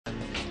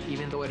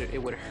even though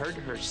it would hurt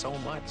her so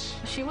much.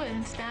 She would,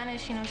 in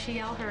Spanish, you know, she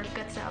yelled her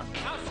guts out.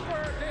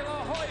 Oscar de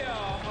la Hoya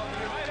of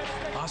the United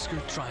States. Oscar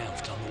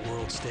triumphed on the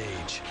world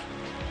stage,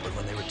 but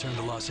when they returned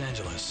to Los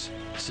Angeles,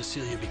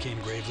 Cecilia became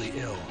gravely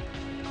ill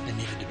and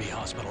needed to be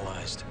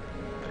hospitalized.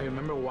 I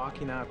remember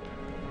walking up,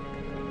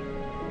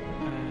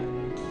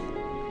 and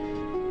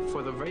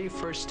for the very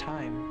first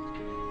time,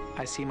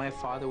 I see my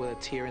father with a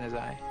tear in his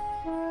eye.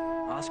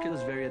 Oscar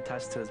was very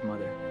attached to his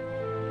mother,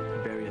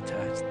 very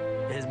attached.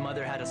 His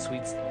mother had a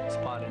sweet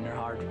spot in her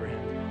heart for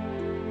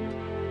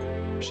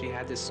him. She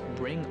had this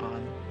ring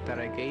on that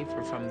I gave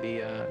her from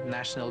the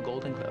National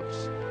Golden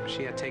Gloves.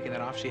 She had taken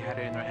it off, she had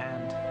it in her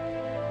hand.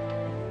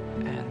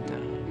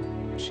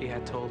 And she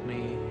had told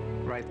me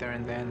right there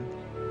and then,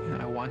 you know,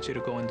 I want you to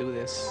go and do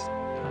this,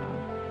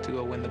 to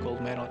go win the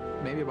gold medal.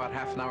 Maybe about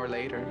half an hour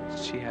later,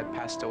 she had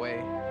passed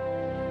away.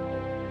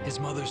 His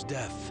mother's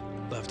death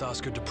left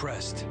Oscar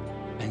depressed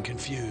and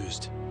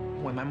confused.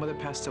 When my mother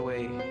passed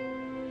away,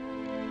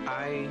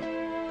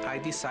 I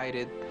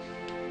decided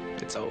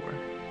it's over.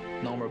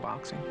 No more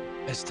boxing.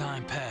 As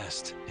time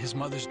passed, his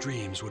mother's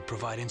dreams would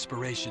provide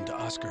inspiration to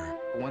Oscar.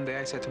 One day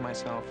I said to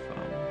myself,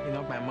 you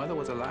know, if my mother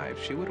was alive,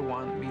 she would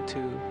want me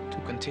to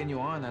continue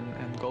on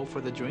and go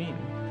for the dream.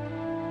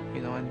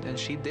 You know, and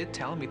she did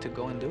tell me to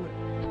go and do it.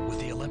 With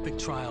the Olympic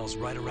trials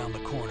right around the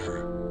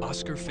corner,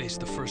 Oscar faced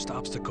the first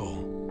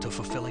obstacle to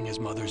fulfilling his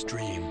mother's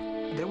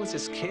dream. There was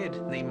this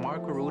kid named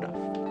Mark Arruda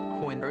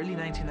who in early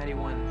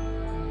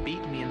 1991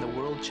 beat me in the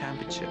World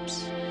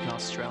Championships in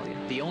Australia.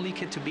 The only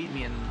kid to beat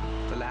me in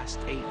the last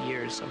 8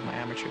 years of my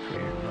amateur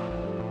career.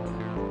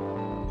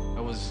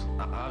 It was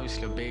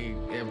obviously a big,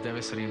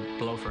 devastating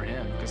blow for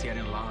him because he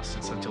hadn't lost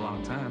in such a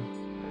long time.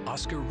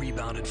 Oscar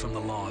rebounded from the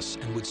loss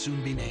and would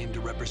soon be named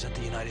to represent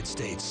the United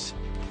States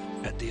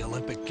at the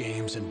Olympic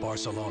Games in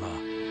Barcelona.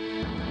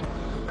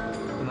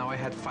 Now I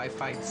had 5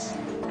 fights.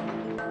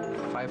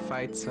 5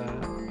 fights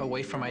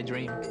away from my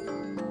dream,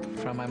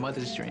 from my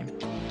mother's dream.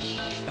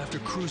 After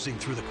cruising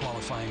through the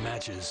qualifying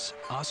matches,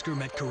 Oscar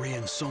met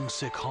Korean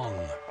Sung-Sik Hong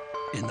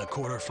in the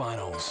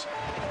quarterfinals.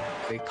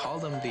 They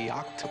called him the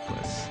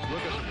octopus.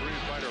 Look at the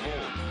Korean fighter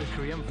hold. The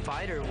Korean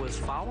fighter was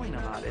fouling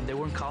a lot, and they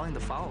weren't calling the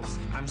fouls.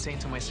 I'm saying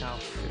to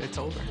myself, it's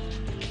over.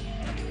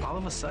 All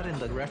of a sudden,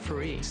 the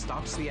referee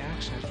stops the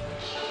action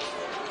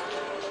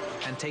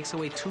and takes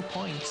away 2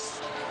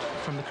 points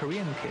from the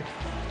Korean kid.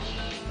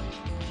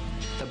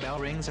 The bell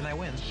rings and I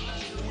win.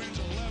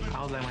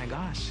 I was like, my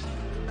gosh,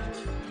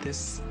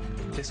 this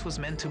was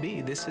meant to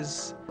be. This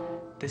is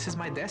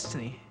my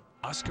destiny.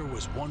 Oscar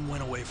was 1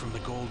 win away from the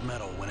gold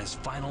medal when his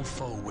final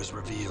foe was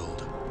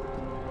revealed.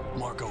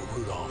 Marco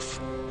Rudolph,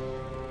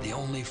 the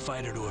only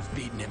fighter to have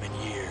beaten him in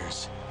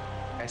years.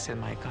 I said,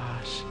 my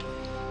gosh,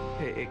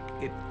 it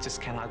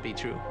just cannot be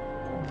true.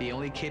 The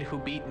only kid who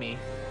beat me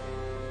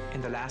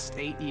in the last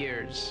 8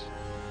 years,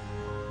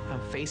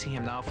 I'm facing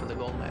him now for the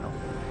gold medal.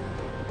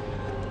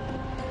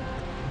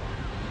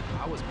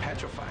 I was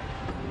petrified.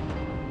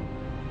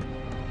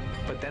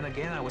 But then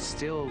again, I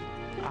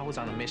was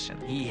on a mission.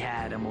 He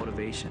had a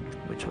motivation,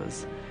 which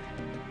was,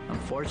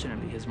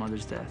 unfortunately, his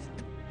mother's death.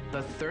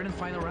 The third and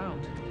final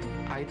round,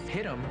 I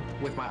hit him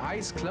with my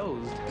eyes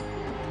closed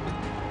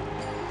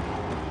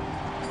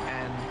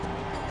and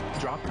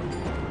dropped him.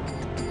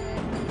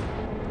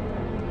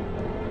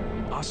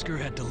 Oscar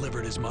had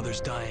delivered his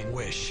mother's dying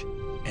wish,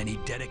 and he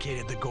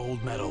dedicated the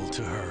gold medal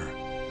to her.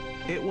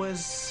 It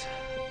was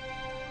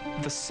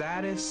the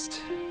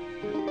saddest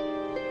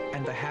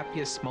and the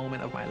happiest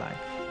moment of my life.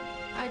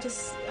 I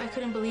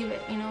couldn't believe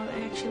it, you know,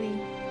 that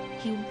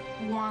he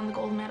won the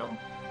gold medal.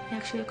 He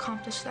actually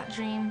accomplished that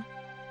dream.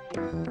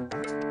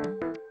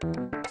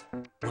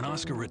 When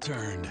Oscar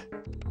returned,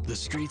 the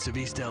streets of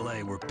East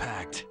LA were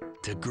packed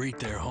to greet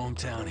their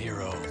hometown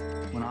hero.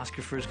 When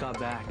Oscar first got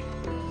back,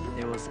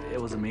 it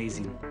was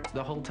amazing.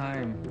 The whole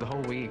time, the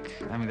whole week,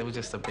 I mean, it was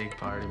just a big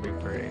party, big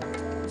parade.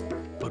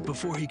 But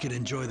before he could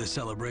enjoy the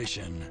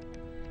celebration,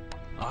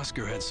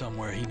 Oscar had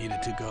somewhere he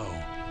needed to go.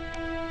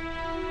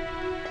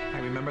 I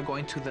remember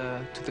going to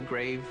the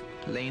grave,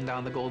 laying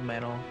down the gold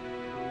medal.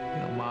 You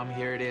know, Mom,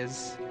 here it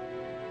is.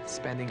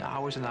 Spending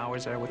hours and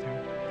hours there with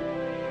her.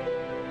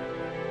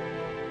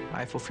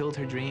 I fulfilled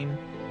her dream.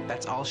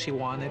 That's all she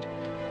wanted.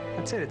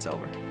 That's it, it's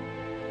over.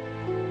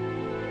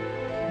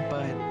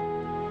 But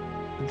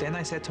then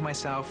I said to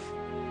myself,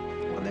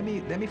 well, let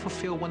me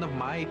fulfill one of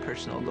my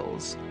personal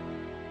goals.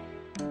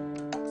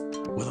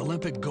 With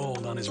Olympic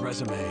gold on his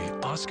resume,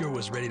 Oscar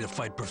was ready to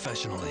fight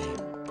professionally.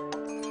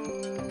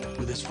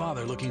 With his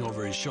father looking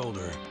over his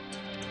shoulder,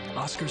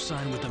 Oscar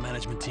signed with the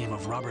management team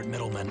of Robert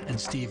Middleman and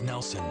Steve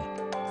Nelson,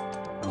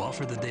 who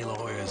offered the De La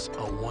Hoyas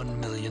a $1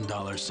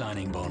 million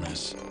signing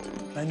bonus.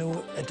 I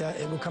knew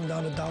it would come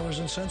down to dollars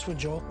and cents with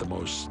Joe. The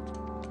most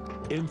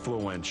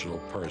influential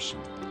person,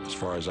 as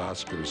far as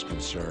Oscar is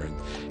concerned,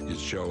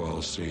 is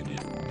Joel Sr.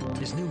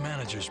 His new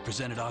managers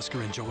presented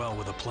Oscar and Joel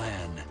with a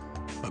plan,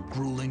 a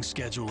grueling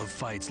schedule of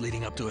fights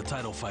leading up to a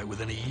title fight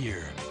within a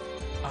year.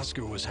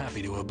 Oscar was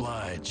happy to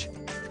oblige.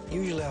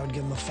 Usually I would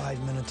give him a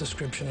 5-minute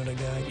description of the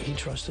guy. He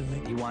trusted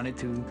me. He wanted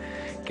to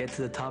get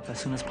to the top as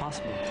soon as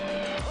possible.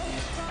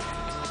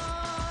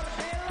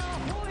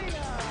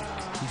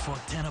 He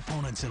fought 10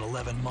 opponents in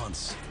 11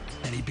 months,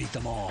 and he beat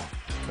them all.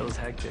 It was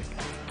hectic.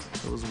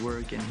 It was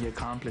work, and he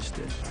accomplished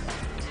it.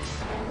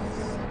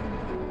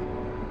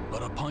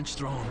 But a punch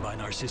thrown by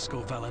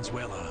Narcisco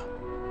Valenzuela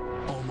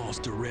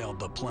almost derailed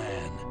the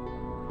plan.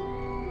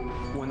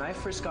 When I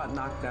first got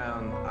knocked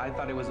down, I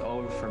thought it was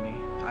over for me.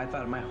 I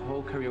thought my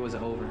whole career was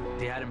over.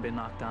 He hadn't been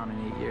knocked down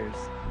in 8 years.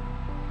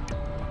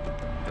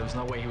 There was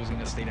no way he was going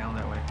to stay down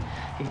that way.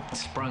 He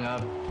sprung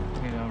up,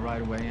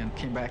 right away and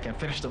came back and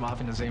finished him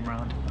off in the same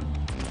round.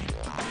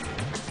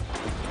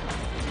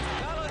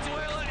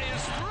 Valenzuela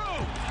is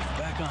through!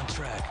 Back on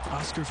track,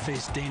 Oscar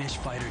faced Danish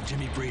fighter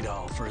Jimmy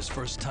Bredahl for his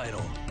first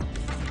title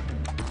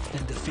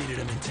and defeated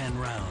him in 10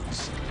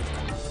 rounds.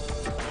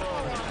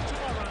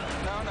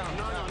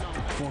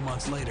 4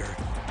 months later,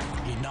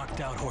 he knocked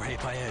out Jorge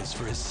Paez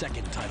for his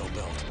second title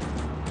belt.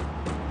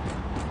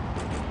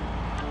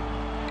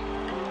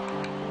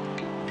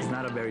 He's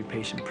not a very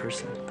patient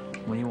person.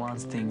 When he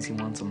wants things, he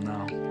wants them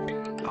now.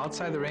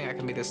 Outside the ring, I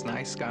can be this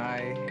nice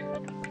guy,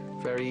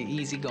 very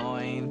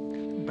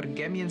easygoing, but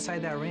get me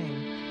inside that ring,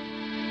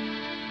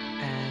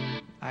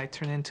 and I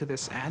turn into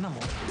this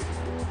animal.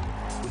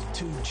 With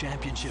 2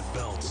 championship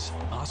belts,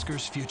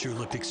 Oscar's future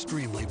looked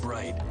extremely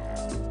bright.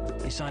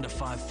 He signed a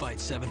 5-fight,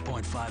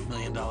 $7.5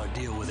 million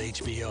deal with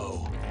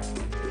HBO.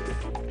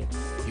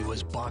 He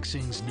was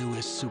boxing's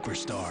newest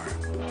superstar.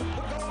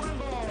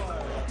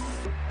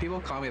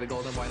 People call me the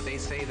Golden Boy. They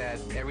say that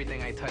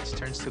everything I touch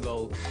turns to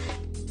gold.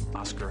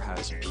 Oscar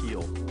has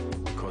appeal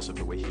because of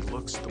the way he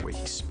looks, the way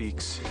he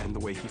speaks, and the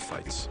way he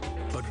fights.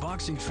 But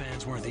boxing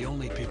fans weren't the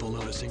only people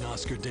noticing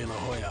Oscar de la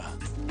Hoya.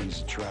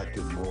 He's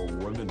attracted more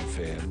women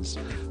fans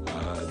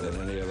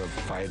than any other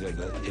fighter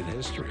in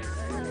history.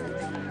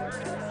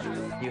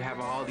 You have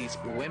all these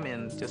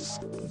women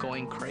just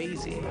going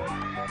crazy.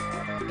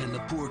 And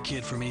the poor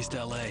kid from East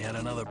LA had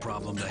another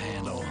problem to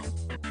handle.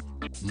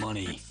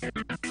 Money.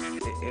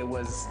 It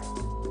was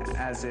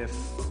as if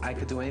I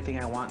could do anything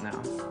I want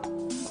now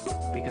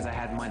because I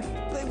had money.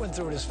 They went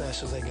through it as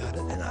fast as they got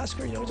it. And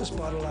Oscar, just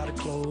bought a lot of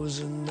clothes,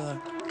 and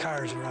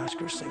cars were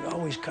Oscar's thing,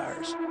 always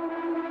cars.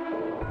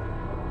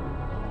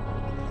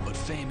 But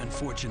fame and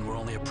fortune were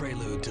only a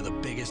prelude to the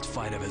biggest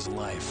fight of his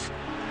life.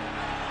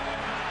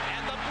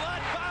 And the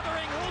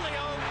blood-bothering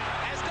Julio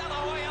as De La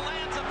Hoya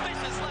lands a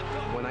vicious left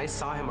hook. When I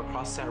saw him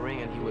across that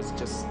ring and he was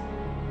just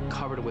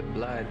covered with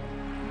blood,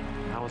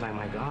 I was like,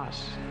 my gosh,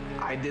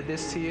 I did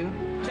this to you?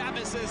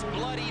 Chavez's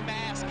bloody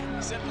mask,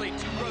 simply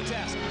too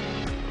grotesque.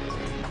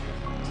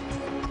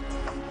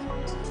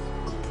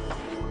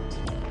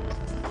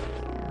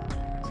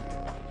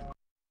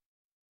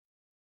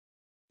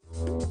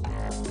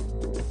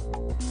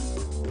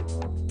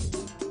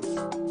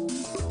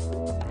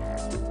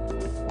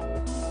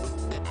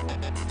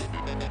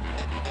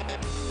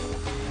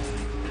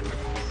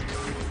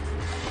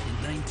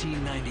 In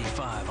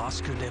 1995,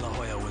 Oscar de la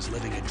Hoya was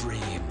living a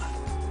dream.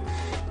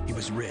 He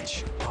was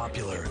rich,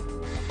 popular,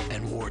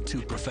 and wore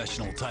 2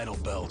 professional title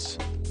belts.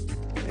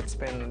 It's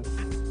been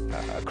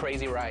a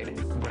crazy ride.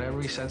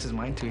 Whatever he sets his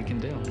mind to, he can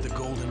do. The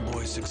Golden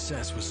Boy's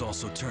success was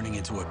also turning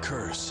into a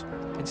curse.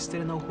 I just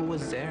didn't know who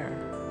was there.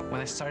 When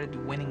I started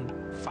winning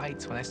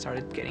fights, when I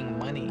started getting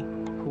money,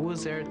 who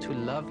was there to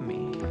love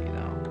me,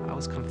 I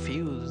was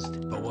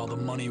confused. But while the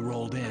money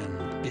rolled in,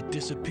 it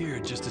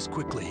disappeared just as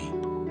quickly.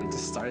 I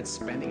just started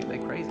spending it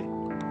like crazy.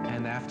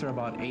 And after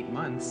about 8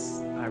 months,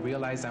 I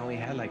realized I only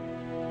had like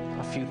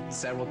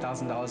several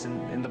 $1,000s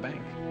in the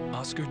bank.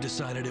 Oscar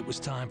decided it was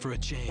time for a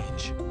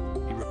change.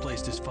 He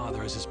replaced his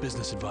father as his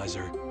business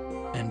advisor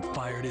and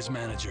fired his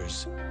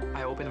managers.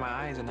 I opened my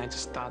eyes and I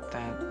just thought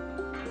that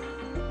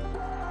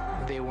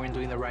they weren't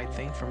doing the right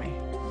thing for me.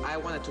 I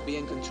wanted to be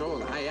in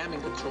control. I am in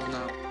control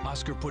now.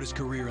 Oscar put his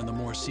career in the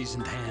more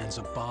seasoned hands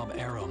of Bob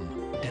Arum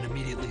and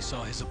immediately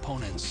saw his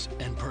opponents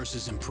and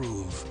purses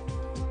improve.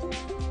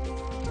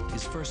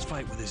 His first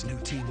fight with his new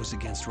team was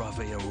against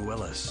Rafael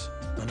Ruelas,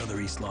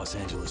 another East Los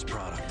Angeles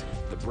product.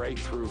 The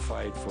breakthrough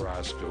fight for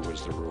Oscar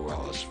was the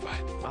Ruelas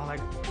fight. Well, I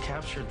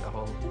captured the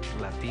whole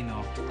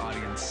Latino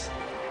audience.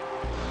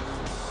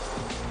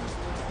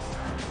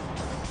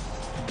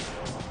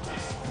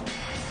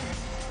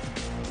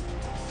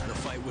 The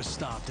fight was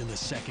stopped in the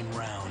second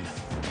round.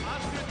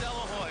 Oscar De La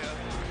Hoya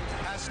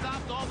has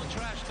stopped all the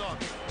trash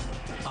talking.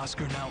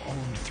 Oscar now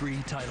owned 3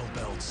 title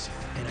belts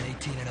and an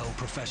 18-0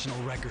 professional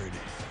record.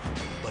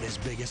 But his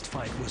biggest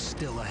fight was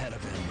still ahead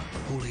of him,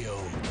 Julio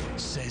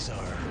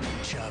Cesar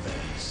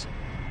Chavez.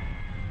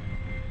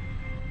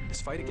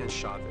 His fight against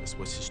Chavez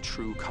was his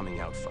true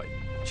coming-out fight.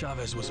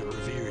 Chavez was a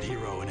revered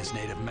hero in his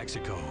native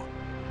Mexico.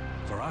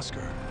 For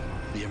Oscar,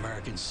 the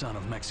American son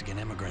of Mexican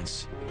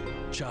immigrants,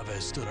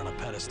 Chavez stood on a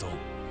pedestal.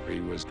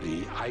 He was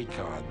the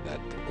icon that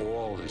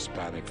all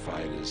Hispanic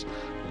fighters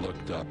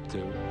looked up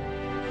to.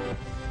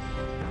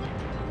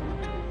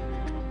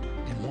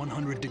 In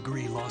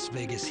 100-degree Las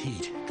Vegas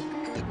heat,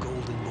 the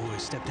Golden Boy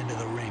stepped into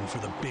the ring for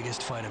the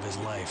biggest fight of his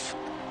life.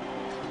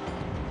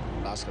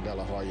 Oscar De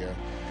La Hoya,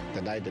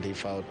 the night that he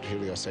fought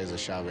Julio Cesar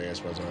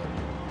Chavez, was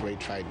a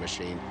great fight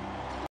machine.